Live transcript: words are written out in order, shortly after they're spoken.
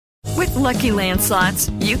Lucky Land Slots,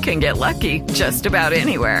 you can get lucky just about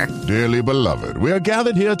anywhere. Dearly beloved, we are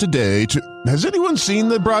gathered here today to... Has anyone seen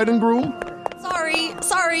the bride and groom?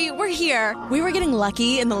 Sorry, we're here. We were getting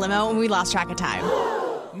lucky in the limo and we lost track of time.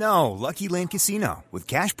 No, Lucky Land Casino, with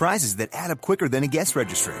cash prizes that add up quicker than a guest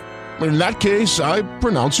registry. In that case, I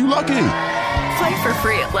pronounce you lucky. Play for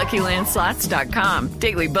free at LuckyLandSlots.com.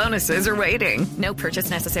 Daily bonuses are waiting. No purchase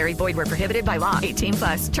necessary. Void where prohibited by law.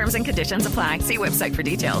 18+. Terms and conditions apply. See website for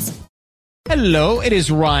details. Hello, it is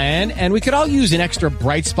Ryan, and we could all use an extra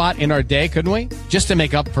bright spot in our day, couldn't we? Just to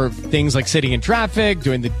make up for things like sitting in traffic,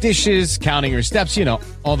 doing the dishes, counting your steps, you know,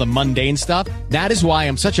 all the mundane stuff. That is why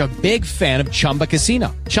I'm such a big fan of Chumba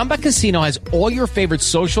Casino. Chumba Casino has all your favorite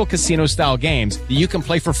social casino-style games that you can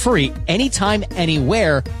play for free anytime,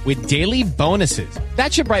 anywhere with daily bonuses.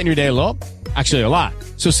 That should brighten your day a little. Actually, a lot.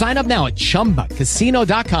 So sign up now at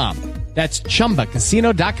ChumbaCasino.com. That's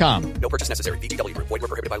ChumbaCasino.com. No purchase necessary. VGW Group. Void where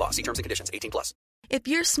prohibited by law. See terms and conditions. 18+. If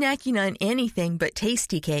you're snacking on anything but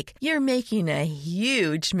tasty cake, you're making a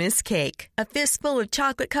huge mistake. A fistful of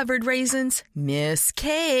chocolate-covered raisins?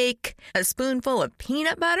 Mistake. A spoonful of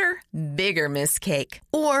peanut butter? Bigger mistake.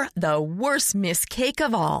 Or the worst mistake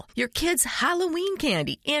of all, your kid's Halloween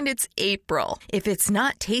candy, and it's April. If it's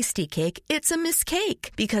not tasty cake, it's a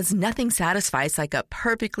mistake, because nothing satisfies like a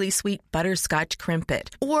perfectly sweet butterscotch crimpet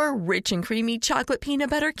or rich and creamy chocolate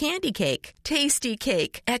peanut butter candy cake. Tasty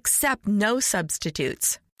cake, accept no substitutes.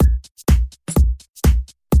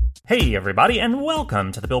 Hey everybody, and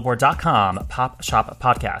welcome to the Billboard.com Pop Shop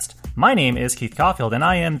Podcast. My name is Keith Caulfield, and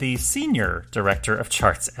I am the Senior Director of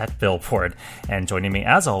Charts at Billboard. And joining me,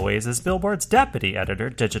 as always, is Billboard's Deputy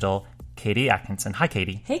Editor Digital, Katie Atkinson. Hi,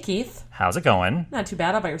 Katie. Hey, Keith. How's it going? Not too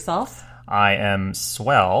bad. How about yourself? I am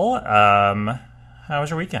swell. How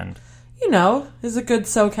was your weekend? You know, it was a good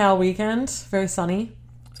SoCal weekend. Very sunny.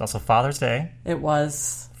 It's also Father's Day. It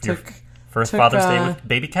was. First Father's Day with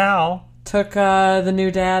baby Cal. Took the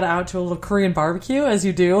new dad out to a little Korean barbecue, as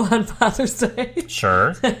you do on Father's Day.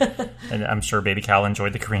 Sure. And I'm sure baby Cal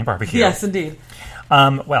enjoyed the Korean barbecue. Yes, indeed.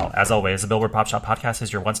 Well, as always, the Billboard Pop Shop Podcast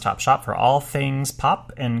is your one-stop shop for all things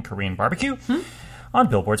pop and Korean barbecue on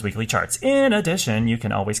Billboard's weekly charts. In addition, you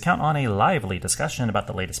can always count on a lively discussion about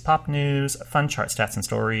the latest pop news, fun chart stats and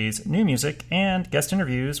stories, new music, and guest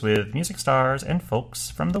interviews with music stars and folks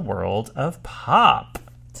from the world of pop.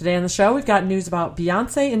 Today on the show, we've got news about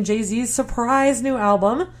Beyonce and Jay-Z's surprise new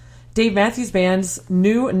album, Dave Matthews Band's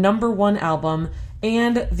new #1 album,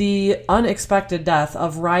 and the unexpected death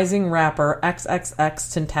of rising rapper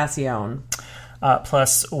XXXTentacion.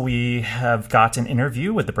 Plus, we have got an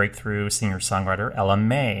interview with the breakthrough singer-songwriter Ella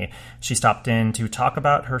Mai. She stopped in to talk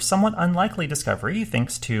about her somewhat unlikely discovery,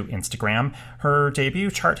 thanks to Instagram, her debut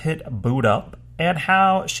chart hit Boot Up, and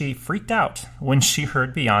how she freaked out when she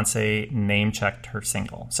heard Beyonce name-checked her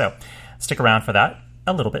single. So, stick around for that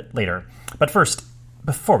a little bit later. But first,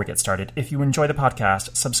 before we get started, if you enjoy the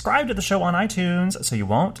podcast, subscribe to the show on iTunes so you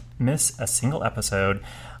won't miss a single episode.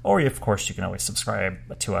 Or, of course, you can always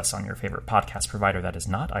subscribe to us on your favorite podcast provider that is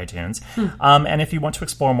not iTunes. And if you want to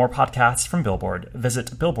explore more podcasts from Billboard,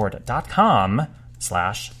 visit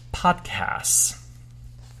billboard.com/podcasts.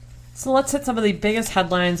 So let's hit some of the biggest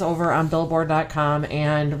headlines over on Billboard.com.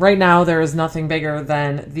 And right now, there is nothing bigger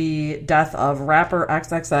than the death of rapper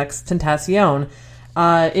XXXTentacion.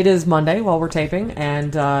 It is Monday while we're taping,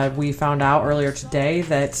 and we found out earlier today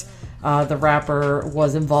that the rapper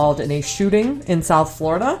was involved in a shooting in South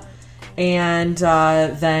Florida, and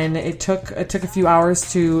then it took a few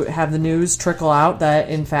hours to have the news trickle out that,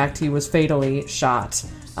 in fact, he was fatally shot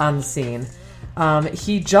on the scene.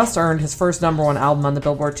 He just earned his first #1 album on the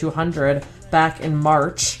Billboard 200 back in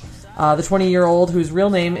March. The 20-year-old, whose real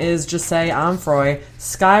name is Jesse Onfroy,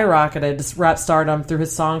 skyrocketed rap stardom through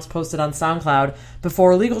his songs posted on SoundCloud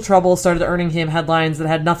before legal trouble started earning him headlines that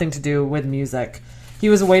had nothing to do with music. He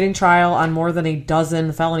was awaiting trial on more than a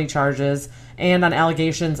dozen felony charges and on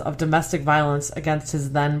allegations of domestic violence against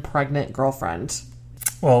his then-pregnant girlfriend.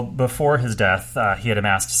 Well, before his death, he had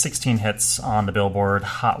amassed 16 hits on the Billboard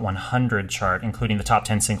Hot 100 chart, including the top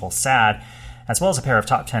 10 single Sad, as well as a pair of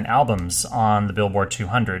top 10 albums on the Billboard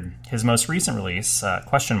 200. His most recent release,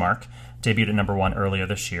 Question Mark, debuted at #1 earlier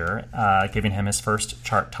this year, giving him his first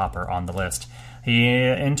chart topper on the list.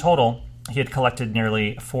 In total, he had collected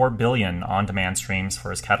nearly 4 billion on-demand streams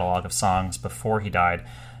for his catalog of songs before he died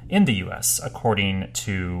in the U.S., according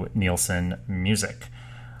to Nielsen Music.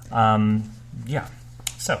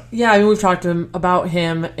 Yeah, I mean, we've talked about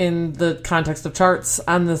him in the context of charts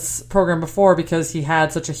on this program before because he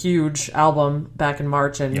had such a huge album back in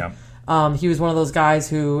March. And he was one of those guys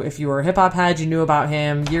who, if you were a hip-hop head, you knew about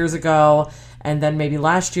him years ago. And then maybe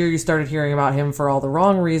last year you started hearing about him for all the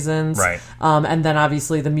wrong reasons. Right. And then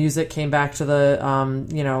obviously the music came back to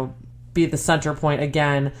the, be the center point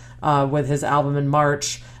again with his album in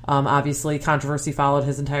March. Obviously, controversy followed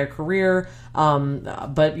his entire career.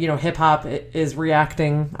 But, hip-hop is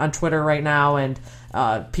reacting on Twitter right now, and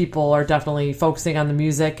people are definitely focusing on the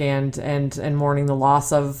music and mourning the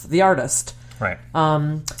loss of the artist. Right.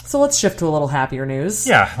 So let's shift to a little happier news.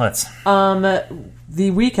 Yeah, let's.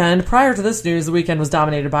 The weekend, prior to this news, the weekend was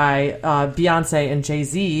dominated by Beyonce and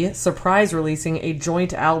Jay-Z surprise releasing a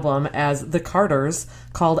joint album as The Carters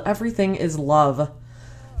called Everything Is Love.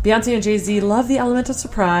 Beyonce and Jay-Z love the element of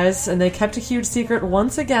surprise, and they kept a huge secret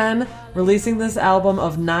once again, releasing this album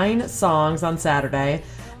of 9 songs on Saturday.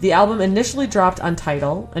 The album initially dropped on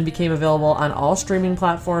Tidal and became available on all streaming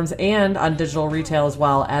platforms and on digital retail as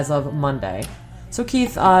well as of Monday. So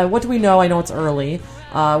Keith, what do we know? I know it's early.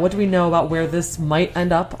 What do we know about where this might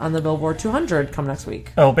end up on the Billboard 200 come next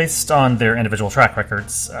week? Oh, based on their individual track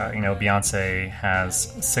records, Beyonce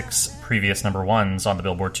has 6 previous number ones on the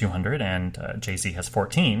Billboard 200, and Jay-Z has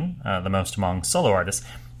 14, the most among solo artists.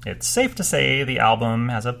 It's safe to say the album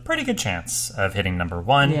has a pretty good chance of hitting number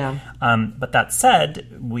 1. Yeah. But that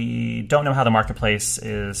said, we don't know how the marketplace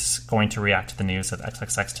is going to react to the news of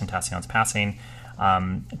XXXTentacion's passing.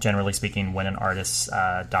 Generally speaking, when an artist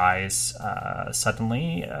dies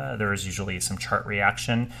suddenly, there is usually some chart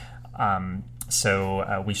reaction.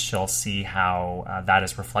 So we shall see how that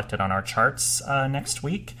is reflected on our charts next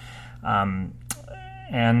week.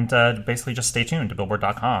 And basically just stay tuned to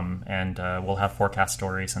Billboard.com, and we'll have forecast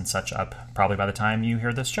stories and such up probably by the time you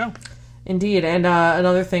hear this show. Indeed, and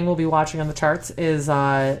another thing we'll be watching on the charts is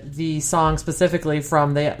the song specifically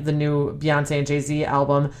from the new Beyonce and Jay-Z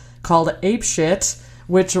album called Ape Shit,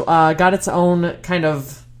 which got its own kind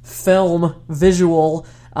of film visual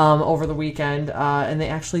over the weekend, and they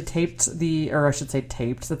actually taped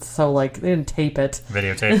that's so they didn't tape it.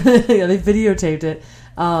 Videotape. Yeah, they videotaped it.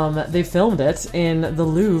 They filmed it in the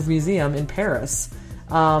Louvre Museum in Paris.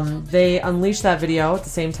 They unleashed that video at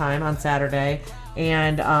the same time on Saturday,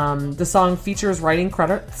 and the song features writing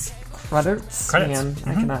credits. Man, Mm-hmm.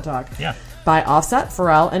 I cannot talk. Yeah. By Offset,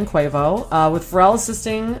 Pharrell, and Quavo, with Pharrell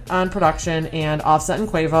assisting on production and Offset and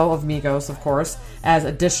Quavo of Migos, of course, as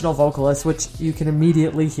additional vocalists, which you can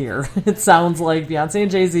immediately hear. It sounds like Beyonce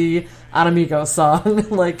and Jay-Z on a Migos song,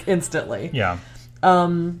 instantly. Yeah.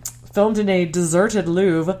 Filmed in a deserted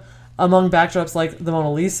Louvre among backdrops like the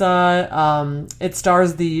Mona Lisa. It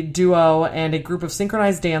stars the duo and a group of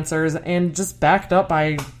synchronized dancers, and just backed up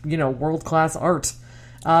by, world-class art.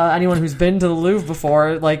 Anyone who's been to the Louvre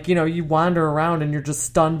before, you wander around and you're just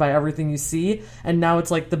stunned by everything you see. And now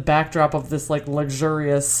it's the backdrop of this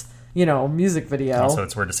luxurious, music video. Also,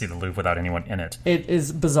 it's weird to see the Louvre without anyone in it. It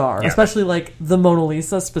is bizarre, Yeah. especially the Mona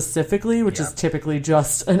Lisa specifically, which is typically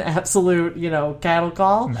just an absolute, cattle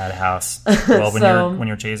call. Madhouse. Well, when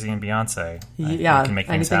you're Jay-Z and Beyonce, you can make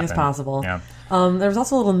things anything happen. is possible. Yeah. There was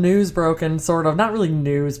also a little news broken, sort of, not really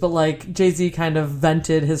news, but Jay-Z kind of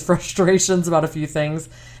vented his frustrations about a few things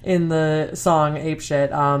in the song Ape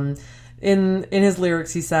Shit. In his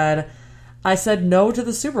lyrics, he said, "I said no to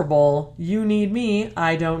the Super Bowl. You need me.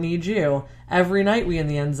 I don't need you. Every night we in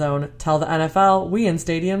the end zone. Tell the NFL we in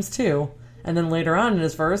stadiums too." And then later on in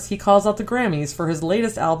his verse, he calls out the Grammys for his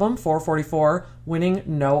latest album, 444, winning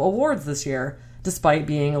no awards this year, despite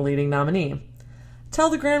being a leading nominee. Tell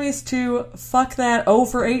the Grammys to fuck that 0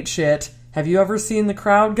 for 8 shit. Have you ever seen the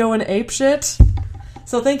crowd going ape shit?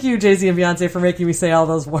 So thank you, Jay-Z and Beyonce, for making me say all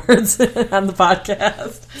those words on the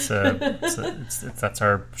podcast. That's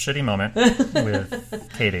our shitty moment with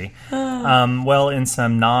Katie. Well, in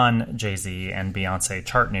some non-Jay-Z and Beyonce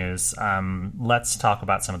chart news, let's talk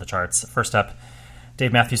about some of the charts. First up,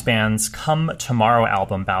 Dave Matthews Band's Come Tomorrow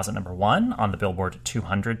album bows at number 1 on the Billboard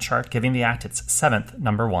 200 chart, giving the act its 7th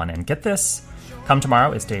number 1. And get this, Come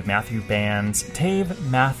Tomorrow is Dave Matthews Band's.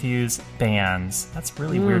 That's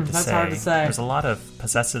really weird to say. That's hard to say. There's a lot of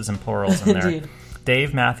possessives and plurals in there. Indeed.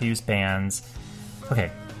 Dave Matthews Band's. Okay.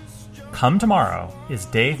 Come Tomorrow is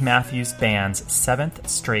Dave Matthews Band's 7th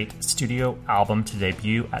straight studio album to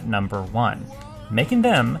debut at number 1, making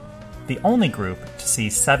them the only group to see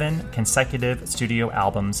 7 consecutive studio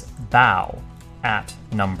albums bow at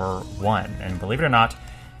number 1. And believe it or not,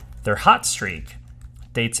 their hot streak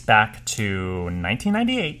dates back to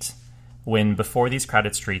 1998, when Before These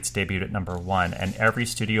Crowded Streets debuted at number 1, and every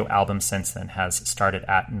studio album since then has started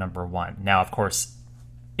at number 1. Now, of course,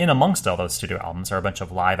 in amongst all those studio albums are a bunch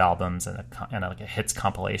of live albums and a hits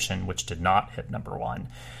compilation, which did not hit number 1.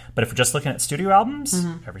 But if we're just looking at studio albums,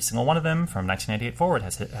 every single one of them from 1998 forward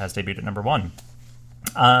has debuted at number 1.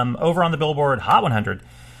 Over on the Billboard Hot 100,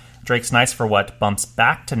 Drake's Nice for What bumps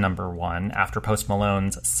back to number 1 after Post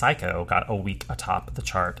Malone's Psycho got a week atop the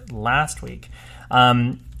chart last week.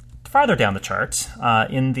 Farther down the chart,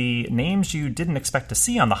 in the names you didn't expect to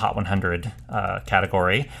see on the Hot 100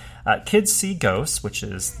 category, Kids See Ghosts, which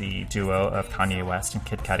is the duo of Kanye West and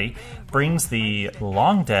Kid Cudi, brings the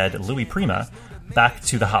long-dead Louis Prima back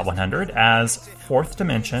to the Hot 100 as Fourth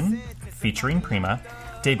Dimension, featuring Prima,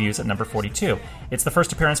 debuts at number 42. It's the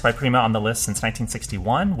first appearance by Prima on the list since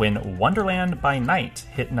 1961, when Wonderland by Night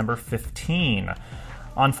hit number 15.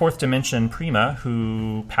 On Fourth Dimension, Prima,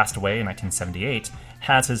 who passed away in 1978,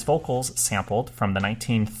 has his vocals sampled from the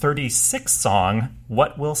 1936 song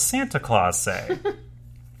What Will Santa Claus Say?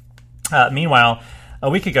 Meanwhile, a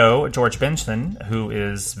week ago, George Benson, who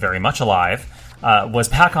is very much alive, was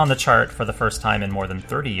back on the chart for the first time in more than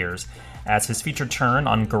 30 years, as his featured turn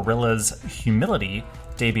on Gorillaz' Humility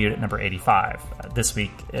debuted at number 85. This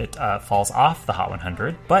week, it falls off the Hot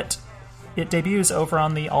 100, but it debuts over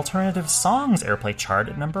on the Alternative Songs Airplay chart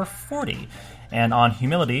at number 40. And on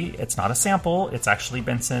Humility, it's not a sample, it's actually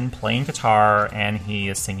Benson playing guitar, and he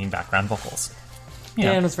is singing background vocals.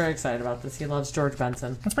 Dan was very excited about this. He loves George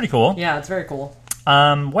Benson. That's pretty cool. Yeah, it's very cool.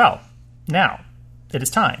 Well, now, it is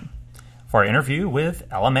time for our interview with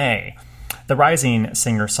Ella Mai. The rising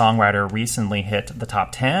singer-songwriter recently hit the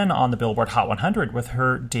top 10 on the Billboard Hot 100 with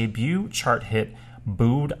her debut chart hit,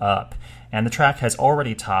 Booed Up, and the track has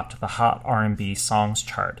already topped the Hot R&B Songs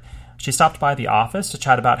chart. She stopped by the office to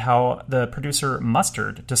chat about how the producer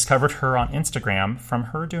Mustard discovered her on Instagram from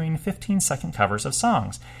her doing 15-second covers of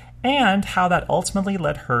songs, and how that ultimately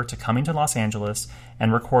led her to coming to Los Angeles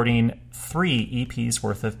and recording 3 EPs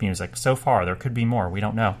worth of music. So far, there could be more, we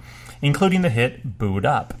don't know, including the hit Booed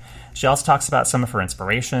Up. She also talks about some of her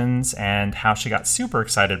inspirations and how she got super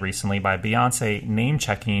excited recently by Beyonce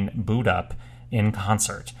name-checking Booed Up in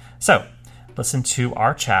concert. So, listen to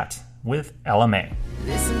our chat with Ella Mai.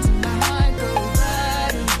 Listen to my heart go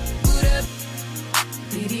bottom, boot up,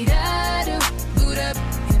 dee-dee-da-do, boot up,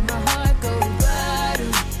 and my heart go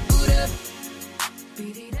bottom, boot up,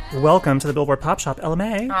 dee-dee-da. Welcome to the Billboard Pop Shop, Ella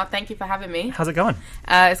Mai. Oh, thank you for having me. How's it going?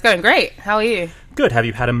 It's going great. How are you? Good. Have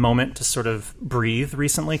you had a moment to sort of breathe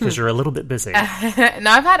recently? Because you're a little bit busy. No,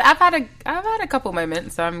 I've had a couple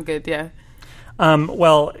moments, so I'm good. Yeah.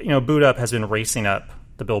 Well, Boot Up has been racing up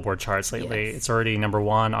the Billboard charts lately. Yes. It's already number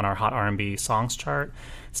 1 on our Hot R&B Songs chart.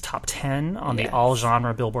 It's top 10 on the Yes.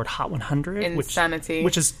 all-genre Billboard Hot 100. Insanity.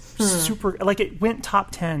 Which is super... Like, it went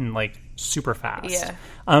top 10, like, super fast.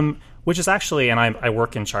 Yeah. Which is actually... And I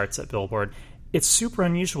work in charts at Billboard. It's super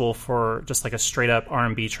unusual for just, like, a straight-up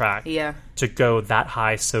R&B track to go that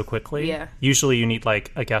high so quickly. Yeah. Usually you need, like,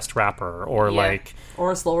 a guest rapper or, like...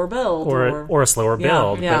 Or a slower build. Or a slower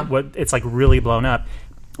build. Yeah. But it's, like, really blown up.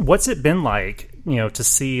 What's it been like, to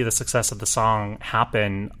see the success of the song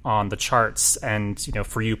happen on the charts and,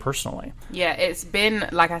 for you personally? Yeah, it's been,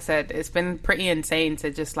 like I said, it's been pretty insane to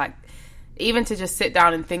just, like, even to just sit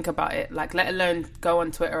down and think about it, like, let alone go on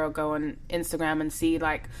Twitter or go on Instagram and see,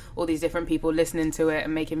 like, all these different people listening to it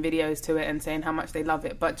and making videos to it and saying how much they love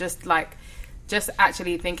it. But just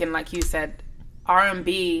actually thinking, like you said,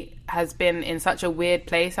 R&B has been in such a weird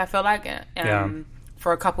place, I feel like,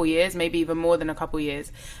 for a couple years, maybe even more than a couple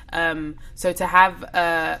years. So to have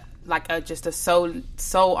just a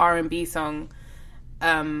soul R&B song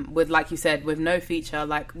with, like you said, with no feature,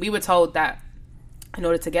 like, we were told that in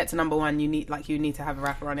order to get to number 1, you need to have a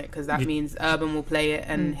rapper on it, because that means Urban will play it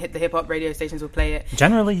and hit the hip hop radio stations will play it.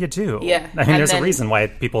 Generally, you do. Yeah, I mean, there's a reason why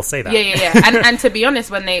people say that. Yeah. and to be honest,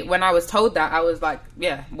 when I was told that, I was like,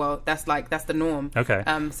 yeah, well, that's the norm. Okay.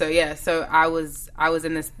 So I was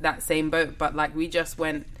in that same boat, but, like, we just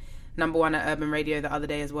went number 1 at Urban Radio the other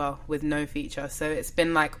day as well with no feature. So it's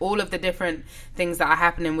been, like, all of the different things that are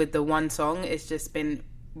happening with the one song. It's just been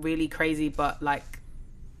really crazy, but, like,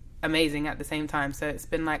 amazing at the same time. So it's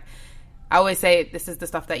been, like, I always say this is the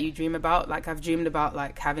stuff that you dream about. Like, I've dreamed about,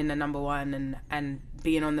 like, having the number 1 and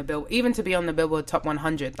being on the Billboard, even to be on the Billboard Top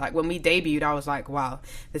 100. Like, when we debuted, I was like, wow,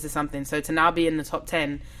 this is something. So to now be in the top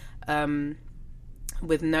 10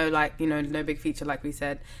 with no, like, no big feature, like we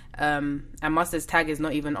said, and Mustard's tag is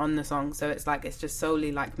not even on the song, so it's like, it's just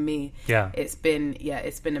solely, like, me. It's been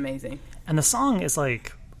amazing. And the song is,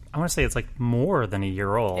 like, I want to say it's, like, more than a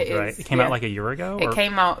year old, right? It came out, like, a year ago? It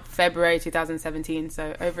came out February 2017,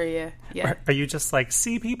 so over a year. Yeah. Are you just like,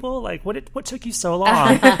 see, people? Like, what took you so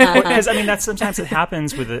long? Because, I mean, that's sometimes it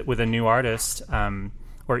happens with a new artist,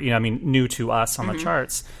 or, new to us on the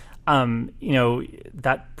charts.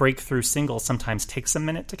 that breakthrough single sometimes takes a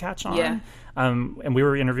minute to catch on. Yeah. And we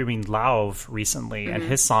were interviewing Lauv recently, and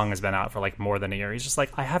his song has been out for like more than a year. He's just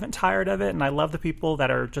like, I haven't tired of it, and I love the people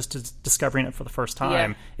that are just discovering it for the first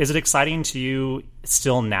time. Is it exciting to you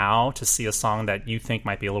still now to see a song that you think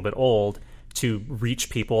might be a little bit old to reach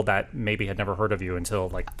people that maybe had never heard of you until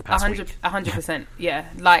like the past week? 100%. Yeah.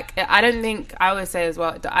 Like, I always say as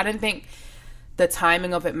well, I don't think the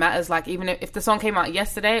timing of it matters. Like, even if the song came out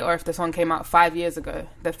yesterday or if the song came out 5 years ago,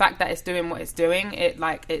 the fact that it's doing what it's doing,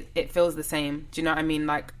 it feels the same. Do you know what I mean?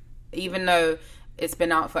 Like, even though it's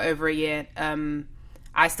been out for over a year,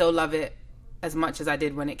 I still love it as much as I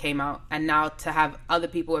did when it came out. And now to have other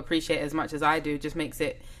people appreciate it as much as I do just makes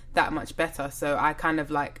it that much better. So I kind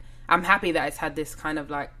of like, I'm happy that it's had this kind of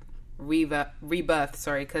like rebirth,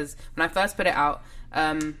 sorry, because when I first put it out,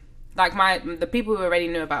 like the people who already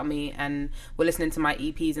knew about me and were listening to my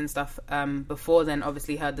EPs and stuff before then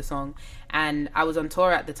obviously heard the song, and I was on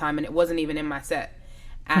tour at the time and it wasn't even in my set,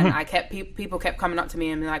 and people kept coming up to me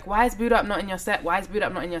and being like, why is Boot Up not in your set? Why is Boot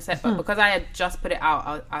Up not in your set? But because I had just put it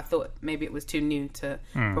out, I thought maybe it was too new to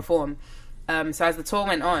perform. So as the tour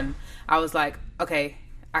went on, I was like, okay,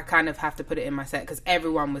 I kind of have to put it in my set, because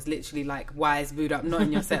everyone was literally like, why is Boot Up not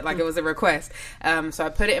in your set? Like, it was a request. So I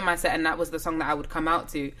put it in my set, and that was the song that I would come out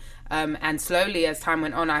to. And slowly as time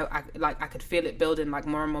went on, I could feel it building, like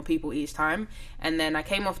more and more people each time. And then I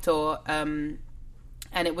came off tour, and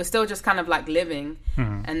it was still just kind of like living.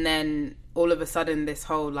 And then all of a sudden this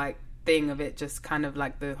whole like thing of it just kind of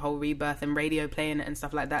like the whole rebirth and radio playing it and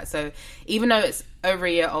stuff like that. So even though it's over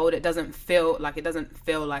a year old, it doesn't feel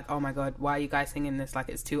like, oh my god, why are you guys singing this, like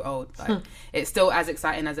it's too old. Like it's still as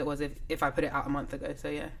exciting as it was if I put it out a month ago. So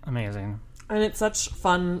yeah, amazing. And it's such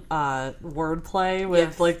fun wordplay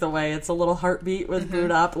with like the way it's a little heartbeat with Boot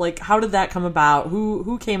Up. Like, how did that come about?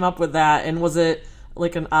 Who came up with that? And was it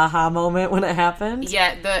like an aha moment when it happened?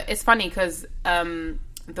 Yeah, it's funny because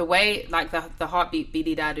the way, like, the heartbeat,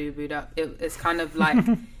 beady dadu, Boot Up, it's kind of like,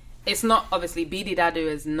 it's not, obviously, beady dadu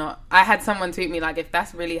is not, I had someone tweet me, like, if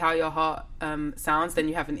that's really how your heart sounds, then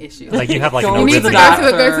you have an issue. Like, you have, like, you need to go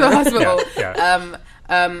to the hospital.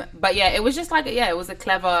 But yeah, it was just like, it was a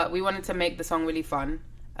clever, we wanted to make the song really fun,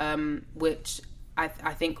 which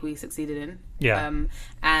I think we succeeded in. Yeah.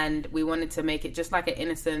 And we wanted to make it just like an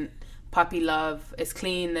innocent puppy love. It's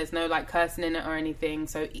clean, there's no like cursing in it or anything,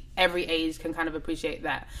 so every age can kind of appreciate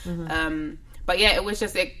that. But yeah,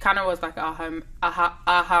 it kind of was like an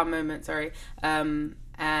aha moment, sorry. And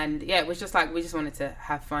yeah, it was just like we just wanted to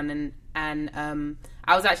have fun, and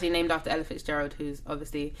I was actually named after Ella Fitzgerald, who's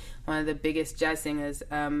obviously one of the biggest jazz singers.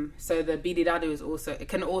 So the beady dadu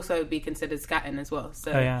can also be considered scatting as well.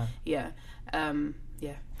 So yeah.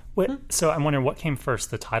 So I'm wondering, what came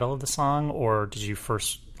first, the title of the song, or did you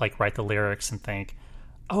first like write the lyrics and think,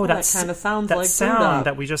 that kind of sounds like sound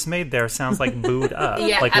that we just made there sounds like Booed Up?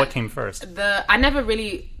 Like, what came first? I never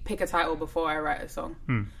really pick a title before I write a song.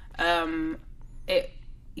 I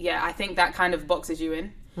think that kind of boxes you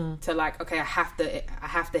in to like, okay, I have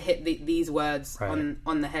to hit these words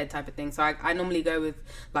on the head type of thing. So I normally go with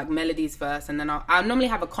like melodies first, and then I'll normally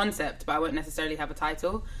have a concept, but I won't necessarily have a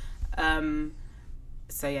title.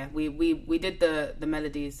 So yeah, we did the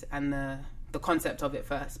melodies and the concept of it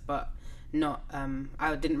first, but not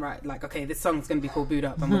I didn't write like, okay, this song's going to be called Boot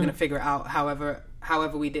Up and we're going to figure it out however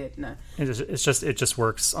we did. No, it just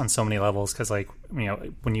works on so many levels, because like, you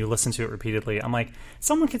know, when you listen to it repeatedly, I'm like,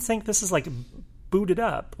 someone could think this is like booted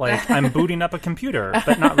up, like I'm booting up a computer,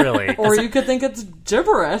 but not really. Or you could think it's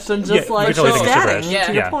gibberish and just like scatting,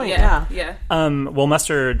 to your point. Well,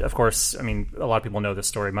 Mustard, of course, I mean, a lot of people know this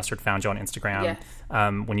story. Mustard found you on Instagram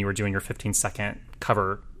when you were doing your 15-second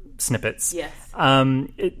cover snippets. Yes.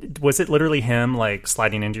 Was it literally him like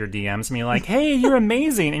sliding into your DMs and being like, hey, you're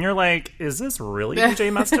amazing, and you're like, is this really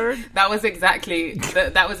DJ Mustard? That was exactly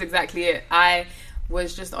it. I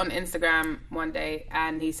was just on Instagram one day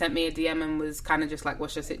and he sent me a DM and was kind of just like,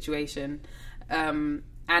 what's your situation? And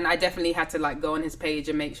I definitely had to like go on his page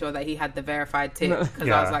and make sure that he had the verified tick, because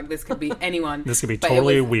I was like, this could be anyone. This could be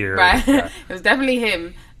totally weird. Right? Yeah. It was definitely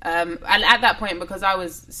him. And at that point, because I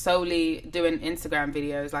was solely doing Instagram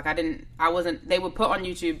videos, like they were put on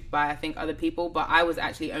YouTube by, I think, other people, but I was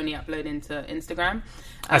actually only uploading to Instagram.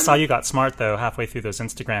 I saw you got smart, though. Halfway through those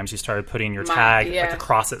Instagrams, you started putting your tag like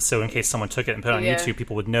across it, so in case someone took it and put it on YouTube,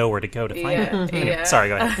 people would know where to go to find it. Yeah. Sorry,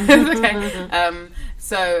 go ahead. It's okay.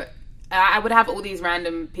 So I would have all these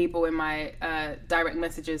random people in my direct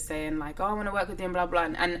messages saying like, "Oh, I want to work with you," and blah blah,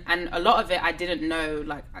 and a lot of it I didn't know.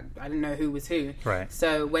 Like I didn't know who was who. Right.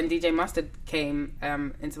 So when DJ Mustard came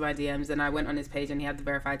into my DMs, and I went on his page and he had the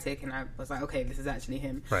verified tick, and I was like, "Okay, this is actually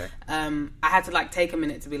him." Right. I had to like take a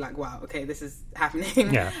minute to be like, "Wow, okay, this is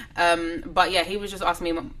happening." Yeah. But yeah, he was just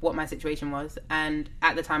asking me what my situation was, and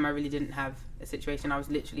at the time I really didn't have a situation. I was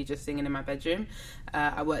literally just singing in my bedroom.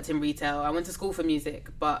 I worked in retail. I went to school for music,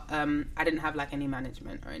 but I didn't have like any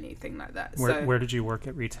management or anything like that. Where did you work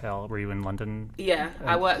at retail? Were you in London? Yeah,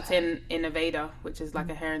 I worked in Aveda, which is like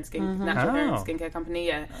a hair and skin natural hair and skincare company.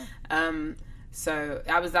 Yeah. So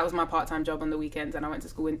that was my part-time job on the weekends, and I went to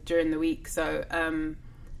school during the week. So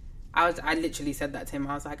I literally said that to him.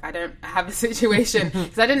 I was like, I don't have a situation,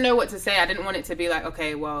 because I didn't know what to say. I didn't want it to be like,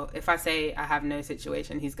 okay, well, if I say I have no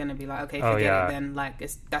situation, he's going to be like, okay, forget it then. Like,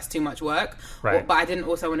 that's too much work. Right. But I didn't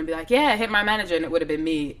also want to be like, yeah, hit my manager, and it would have been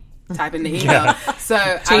me typing the email. So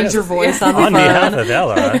change your voice on the phone. behalf of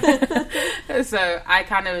Ella. So I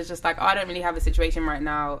kind of was just like, oh, I don't really have a situation right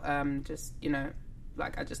now. Just, you know,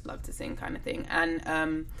 like, I just love to sing kind of thing.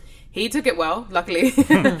 And he took it well, luckily.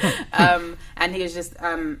 And he was just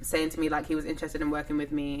saying to me like he was interested in working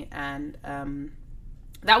with me, and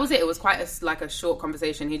that was it. It was quite a short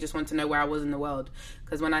conversation. He just wanted to know where I was in the world,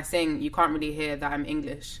 because when I sing, you can't really hear that I'm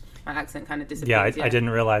English. My accent kind of disappears. I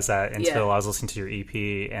didn't realize that until I was listening to your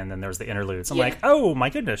EP, and then there was the interludes. I'm like, oh my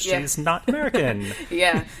goodness, she's not American.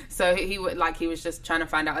 Yeah. So he was just trying to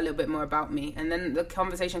find out a little bit more about me, and then the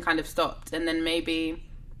conversation kind of stopped. And then maybe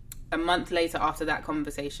a month later, after that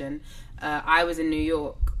conversation, I was in New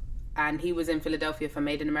York, and he was in Philadelphia for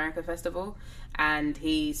Made in America Festival, and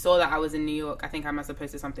he saw that I was in New York. I think I must have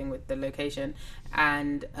posted something with the location,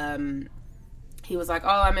 and he was like,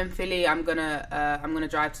 "Oh, I'm in Philly. I'm gonna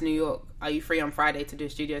drive to New York. Are you free on Friday to do a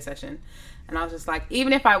studio session?" And I was just like,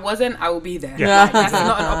 even if I wasn't, I will be there. Yeah. Like, that's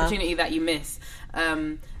not an opportunity that you miss.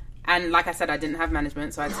 And like I said, I didn't have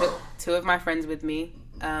management, so I took two of my friends with me,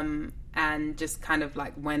 and just kind of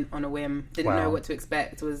like went on a whim. Didn't know what to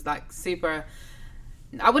expect. It was like super.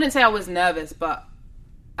 I wouldn't say I was nervous, but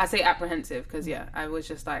I say apprehensive, because I was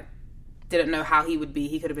just like, didn't know how he would be.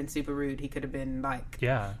 He could have been super rude. He could have been like,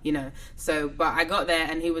 you know. So, but I got there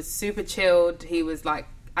and he was super chilled. He was like,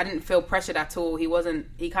 I didn't feel pressured at all.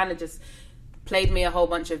 He kind of just played me a whole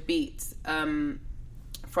bunch of beats from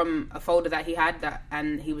a folder that he had,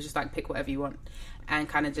 and he was just like, pick whatever you want. And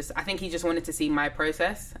kind of just, I think he just wanted to see my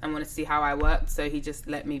process and wanted to see how I worked. So he just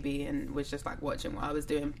let me be and was just like watching what I was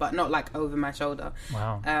doing, but not like over my shoulder.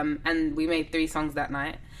 Wow. And we made 3 songs that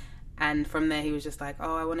night. And from there, he was just like,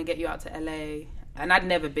 oh, I want to get you out to LA. And I'd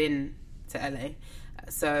never been to LA.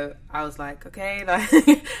 So I was like, okay. Like,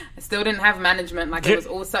 I still didn't have management. Like, it was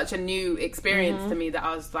all such a new experience to me that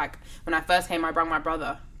I was like, when I first came, I brought my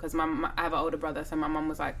brother. Because I have an older brother. So my mom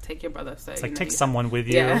was like, take your brother. So it's like, take someone with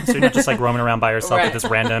you. So you're not just like roaming around by yourself with this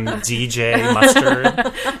random DJ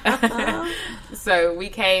Mustard. So we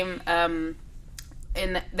came...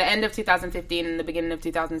 in the end of 2015 and the beginning of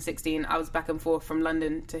 2016, I was back and forth from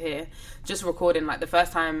London to here, just recording. Like, the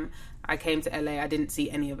first time I came to LA, I didn't see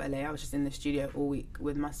any of LA. I was just in the studio all week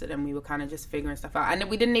with Mustard, and we were kind of just figuring stuff out. And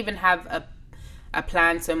we didn't even have a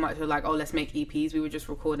plan so much of like, oh, let's make EPs. We were just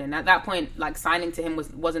recording. At that point, like, signing to him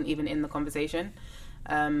wasn't even in the conversation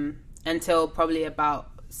until probably about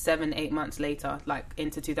 7-8 months later, like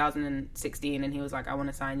into 2016, and he was like, I want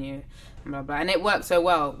to sign you, and blah blah. And it worked so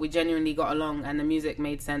well. We genuinely got along, and the music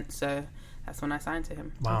made sense. So that's when I signed to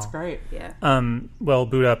him. Wow, that's great. Yeah. Well,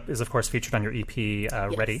 Boot Up is of course featured on your EP,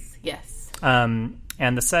 Ready. Yes.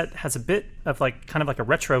 And the set has a bit of like kind of like a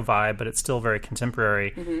retro vibe, but it's still very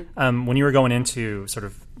contemporary. When you were going into sort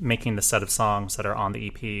of making the set of songs that are on the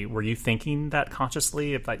EP, were you thinking that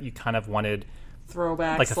consciously, if that you kind of wanted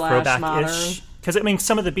throwback, like a /modern. throwback-ish? Because I mean,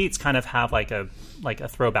 some of the beats kind of have like a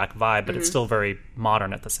throwback vibe, but it's still very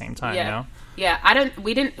modern at the same time. Yeah. You know? Yeah.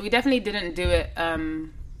 We definitely didn't do it.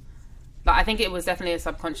 But I think it was definitely a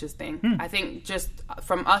subconscious thing. I think just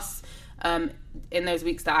from us, in those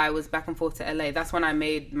weeks that I was back and forth to LA, that's when I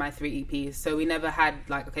made my 3 EPs. So we never had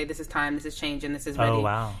like, okay, this is Time, this is Change, and this is Ready. Oh,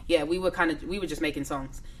 wow. Yeah, we were just making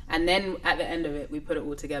songs, and then at the end of it, we put it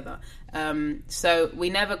all together. So we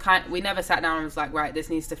never sat down and was like, right, this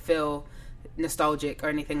needs to feel nostalgic or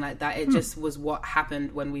anything like that. It just was what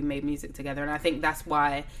happened when we made music together, and I think that's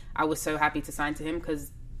why I was so happy to sign to him,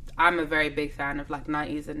 because I'm a very big fan of like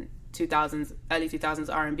 90s and 2000s, early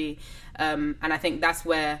 2000s R&B, and I think that's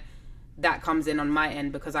where that comes in on my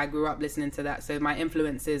end, because I grew up listening to that. So my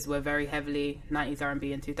influences were very heavily 90s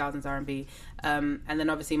R&B and 2000s R&B, and then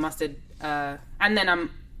obviously Mustard, and then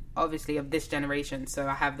obviously of this generation, so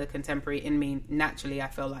I have the contemporary in me naturally, I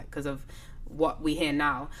feel like, because of what we hear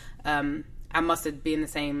now. I must have been the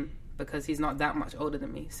same because he's not that much older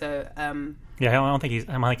than me. So I don't think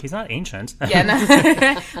I'm like, he's not ancient. Yeah,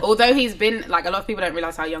 no. Although he's been, like, a lot of people don't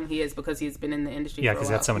realize how young he is because he's been in the industry. Yeah, because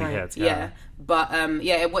he had so many hits. Yeah, but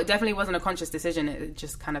it definitely wasn't a conscious decision. It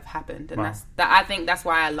just kind of happened, and I think that's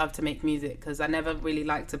why I love to make music, because I never really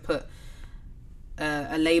like to put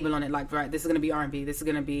a label on it. Like, right, this is going to be R&B, this is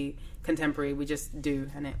going to be contemporary. We just do,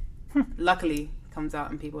 and it luckily comes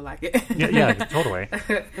out and people like it. yeah, totally.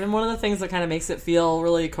 And one of the things that kind of makes it feel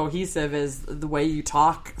really cohesive is the way you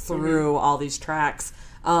talk through all these tracks.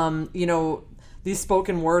 These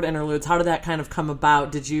spoken word interludes, how did that kind of come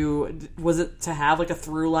about? Was it to have like a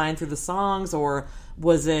through line through the songs, or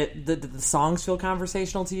was it did the songs feel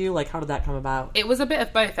conversational to you? Like, how did that come about? It was a bit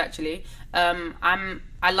of both, actually.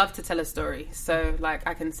 I love to tell a story, so like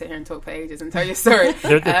I can sit here and talk for ages and tell you a story.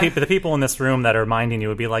 The people in this room that are minding you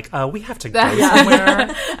would be like, we have to go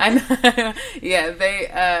somewhere.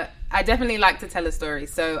 I definitely like to tell a story,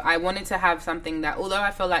 so I wanted to have something that, although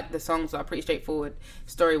I feel like the songs are pretty straightforward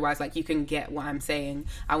story-wise, like you can get what I'm saying,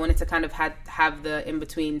 I wanted to kind of have the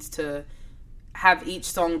in-betweens to have each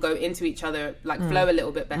song go into each other, like flow a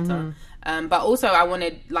little bit better. But also I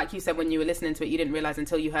wanted, like you said, when you were listening to it, you didn't realize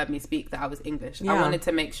until you heard me speak that I was English. Yeah. I wanted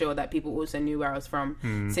to make sure that people also knew where I was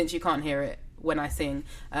from, since you can't hear it when I sing.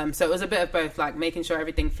 So it was a bit of both, like making sure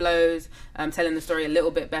everything flows, telling the story a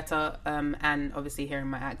little bit better, and obviously hearing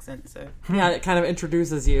my accent. So yeah, it kind of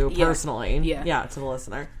introduces you personally, to the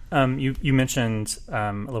listener. You mentioned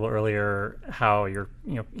a little earlier how you're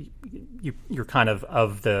kind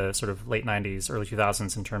of the sort of late 90s, early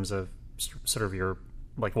 2000s in terms of sort of your,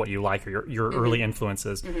 like, what you like, or your early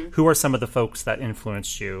influences. Who are some of the folks that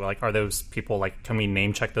influenced you? Like, are those people, like, can we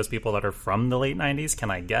name check those people that are from the late 90s?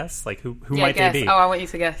 Can I guess? Like, who might they be? Oh, I want you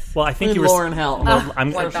to guess. Well, I think you were Lauryn Hill.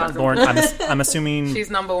 Lauren, I'm assuming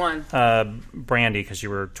she's number one. Brandy, because you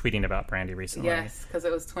were tweeting about Brandy recently. Yes, because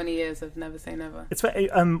it was 20 years of Never Say Never. It's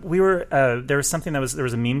there was something there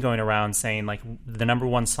was a meme going around saying, like, the number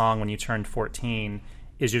one song when you turned 14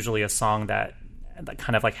 is usually a song that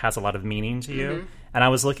kind of like has a lot of meaning to you. And I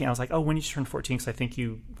was like, oh, when you turned 14, because I think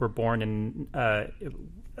you were born in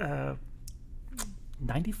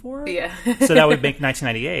 94? Yeah. So that would make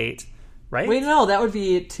 1998, right? Wait, no, that would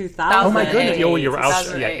be 2000. Oh, my goodness. Oh, you're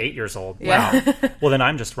out. Yeah, 8 years old. Yeah. Wow. Well, then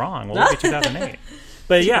I'm just wrong. Well, it would be 2008.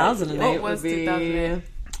 But yeah. 2008 would be... 2008?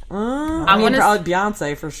 Probably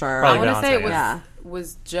Beyonce for sure. Probably I want to say Beyonce, it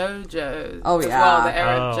was JoJo. Oh, as yeah. well, the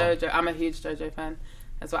era of JoJo. I'm a huge JoJo fan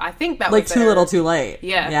as well. I think that like was Too Little Too Late.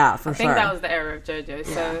 Yeah, for I sure. think that was the era of JoJo.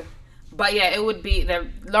 So, but yeah, it would be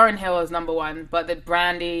Lauryn Hill is number one, but the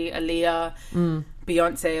Brandy, Aaliyah,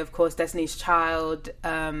 Beyonce, of course, Destiny's Child,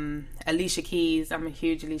 Alicia Keys. I'm a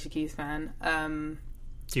huge Alicia Keys fan.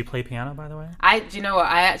 Do you play piano, by the way? Do you know what?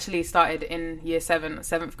 I actually started in year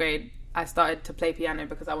 7th grade. I started to play piano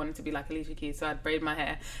because I wanted to be like Alicia Keys, so I'd braid my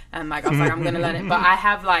hair and like I was like, I'm going to learn it. But I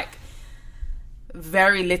have like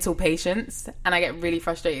very little patience and I get really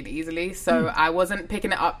frustrated easily, so I wasn't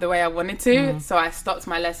picking it up the way I wanted to, so I stopped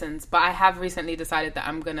my lessons. But I have recently decided that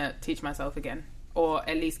I'm gonna teach myself again, or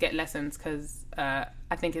at least get lessons, because I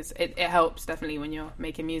think it helps definitely when you're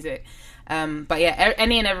making music. But yeah,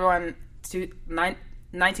 any and everyone,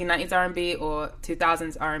 1990s R&B or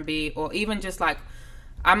 2000s R&B, or even just like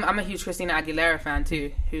I'm a huge Christina Aguilera fan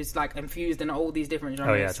too, who's like infused in all these different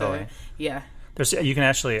genres. Oh yeah, totally. So, yeah. You can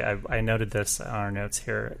actually, I noted this on our notes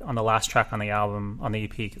here, on the last track on the album, on the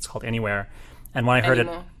EP, it's called Anywhere. And when I heard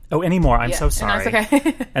Anymore, I'm so sorry. No, it's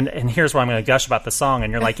okay. and here's where I'm going to gush about the song,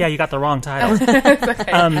 and you're like, yeah, you got the wrong title. It's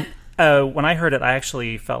okay. When I heard it, I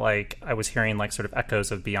actually felt like I was hearing like sort of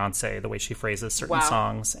echoes of Beyonce, the way she phrases certain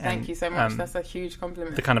songs. And, thank you so much. That's a huge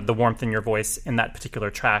compliment. The kind of the warmth in your voice in that particular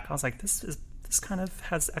track. I was like, this kind of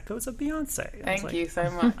has echoes of Beyonce. Thank you so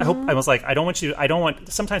much.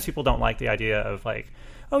 Sometimes people don't like the idea of like,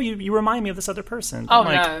 oh, you remind me of this other person. Oh,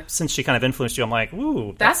 like, no. Since she kind of influenced you, I'm like,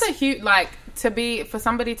 ooh. That's a huge, like, for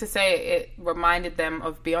somebody to say it reminded them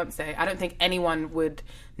of Beyonce, I don't think anyone would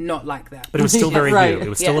not like that. But it was still very you. It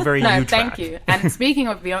was still a very you track. Thank you. And speaking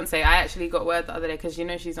of Beyonce, I actually got word the other day, because you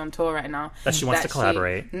know she's on tour right now. That she wants to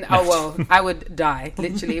collaborate. I would die,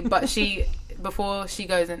 literally. But before she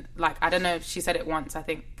goes in, like, I don't know, she said it once, I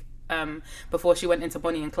think, before she went into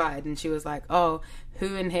Bonnie and Clyde, and she was like, oh,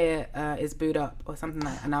 who in here is booed up or something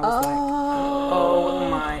like that. And I was like, oh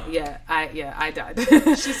my, I died.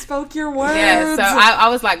 She spoke your words. Yeah, so I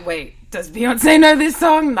was like, wait, does Beyonce know this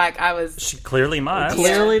song? Like, I was... She clearly must.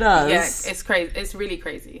 Clearly does. Yeah, it's crazy. It's really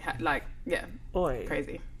crazy. Like, yeah. Boy.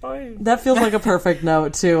 Crazy. Boy. That feels like a perfect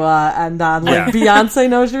note to end on. Like, Yeah. Beyonce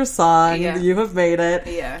knows your song. Yeah. You have made it.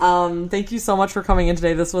 Yeah. Thank you so much for coming in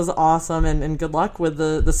today. This was awesome, and good luck with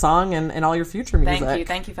the song and all your future music. Thank you.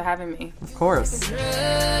 Thank you for having me. Of course.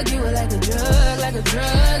 Drug, you were like a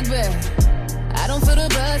drug, babe. I don't feel the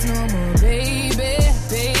buzz no more, baby.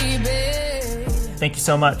 Thank you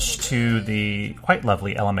so much to the quite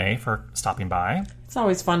lovely LMA for stopping by. It's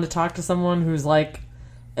always fun to talk to someone who's like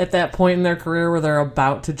at that point in their career where they're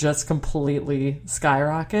about to just completely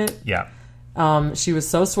skyrocket. Yeah. She was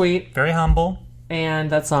so sweet. Very humble.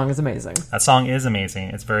 And that song is amazing. That song is amazing.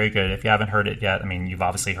 It's very good. If you haven't heard it yet, I mean, you've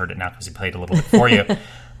obviously heard it now because we played a little bit for you.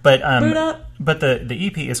 But Boot up. but the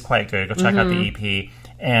EP is quite good. Go check out the EP.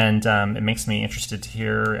 And it makes me interested to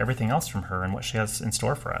hear everything else from her and what she has in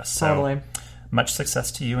store for us. Totally. So, much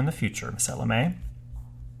success to you in the future, Miss LMA.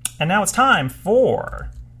 And now it's time for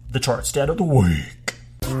the chart stat of the week.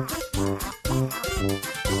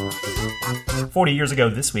 40 years ago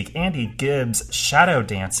this week, Andy Gibbs' Shadow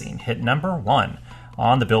Dancing hit number 1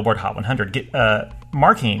 on the Billboard Hot 100,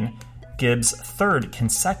 marking Gibbs' third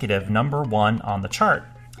consecutive number 1 on the chart,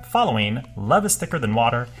 following Love is Thicker Than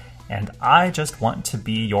Water and I Just Want to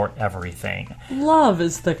Be Your Everything. Love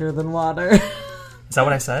is thicker than water. Is that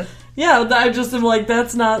what I said? Yeah, I just am like,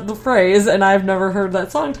 that's not the phrase, and I've never heard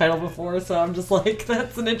that song title before, so I'm just like,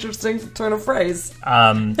 that's an interesting turn of phrase.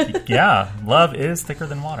 Yeah, love is thicker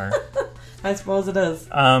than water. I suppose it is.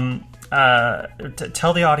 Tell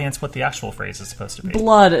the audience what the actual phrase is supposed to be.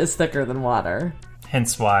 Blood is thicker than water.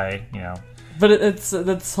 Hence why, you know. But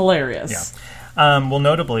that's hilarious. Yeah. Well,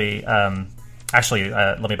 notably, actually,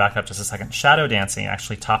 let me back up just a second. Shadow Dancing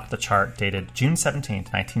actually topped the chart dated June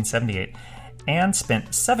 17th, 1978, and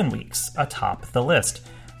spent 7 weeks atop the list.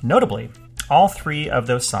 Notably, all 3 of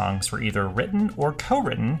those songs were either written or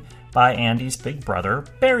co-written by Andy's big brother,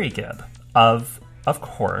 Barry Gibb, of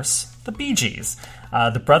course, the Bee Gees.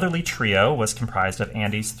 The brotherly trio was comprised of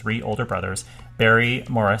Andy's 3 older brothers, Barry,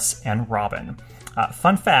 Morris, and Robin.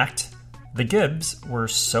 Fun fact, the Gibbs were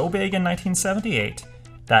so big in 1978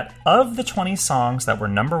 that of the 20 songs that were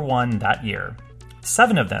number 1 that year,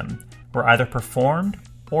 7 of them were either performed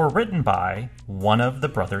or written by one of the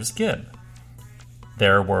brothers Gibb.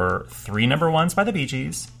 There were 3 number 1s by the Bee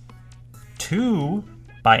Gees, 2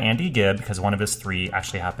 by Andy Gibb, because one of his 3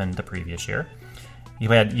 actually happened the previous year.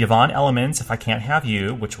 You had Yvonne Elliman's If I Can't Have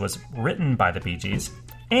You, which was written by the Bee Gees,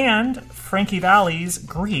 and Frankie Valli's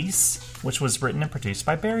Grease, which was written and produced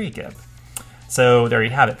by Barry Gibb. So there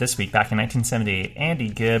you have it. This week, back in 1978, Andy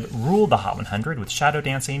Gibb ruled the Hot 100 with Shadow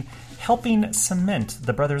Dancing, helping cement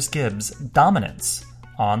the brothers Gibbs' dominance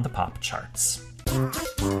on the pop charts.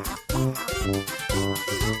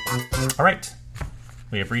 All right,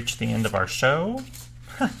 we have reached the end of our show.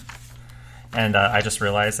 And I just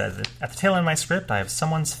realized that at the tail end of my script, I have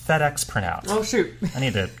someone's FedEx printout. Oh, shoot. I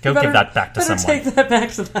need to go give that back to someone. Take that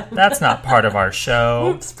back to them. That's not part of our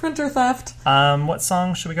show. Oops, printer theft. What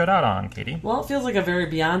song should we go out on, Katie? Well, it feels like a very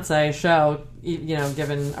Beyonce show, you know,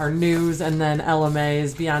 given our news and then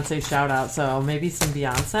LMA's Beyonce shout-out. So maybe some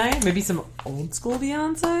Beyonce? Maybe some old-school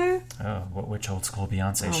Beyonce? Oh, which old-school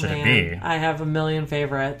Beyonce should man. it be? I have a million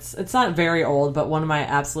favorites. It's not very old, but one of my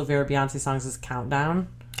absolute favorite Beyonce songs is Countdown.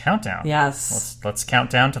 Countdown? Yes. Let's count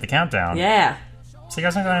down to the countdown. Yeah. See you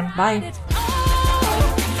guys next time. Bye.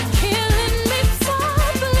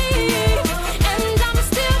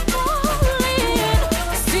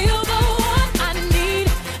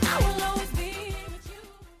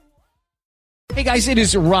 Hey guys, it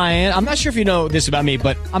is Ryan. I'm not sure if you know this about me,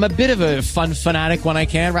 but I'm a bit of a fun fanatic when I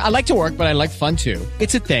can. I like to work, but I like fun too.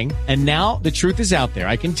 It's a thing. And now the truth is out there.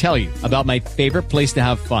 I can tell you about my favorite place to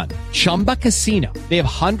have fun. Chumba Casino. They have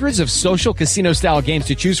hundreds of social casino style games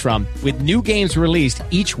to choose from with new games released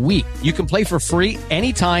each week. You can play for free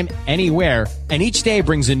anytime, anywhere. And each day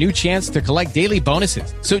brings a new chance to collect daily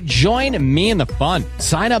bonuses. So join me in the fun.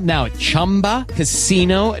 Sign up now at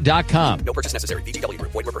ChumbaCasino.com. No purchase necessary. VGW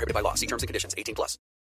Group. Void where prohibited by law. See terms and conditions. 18+.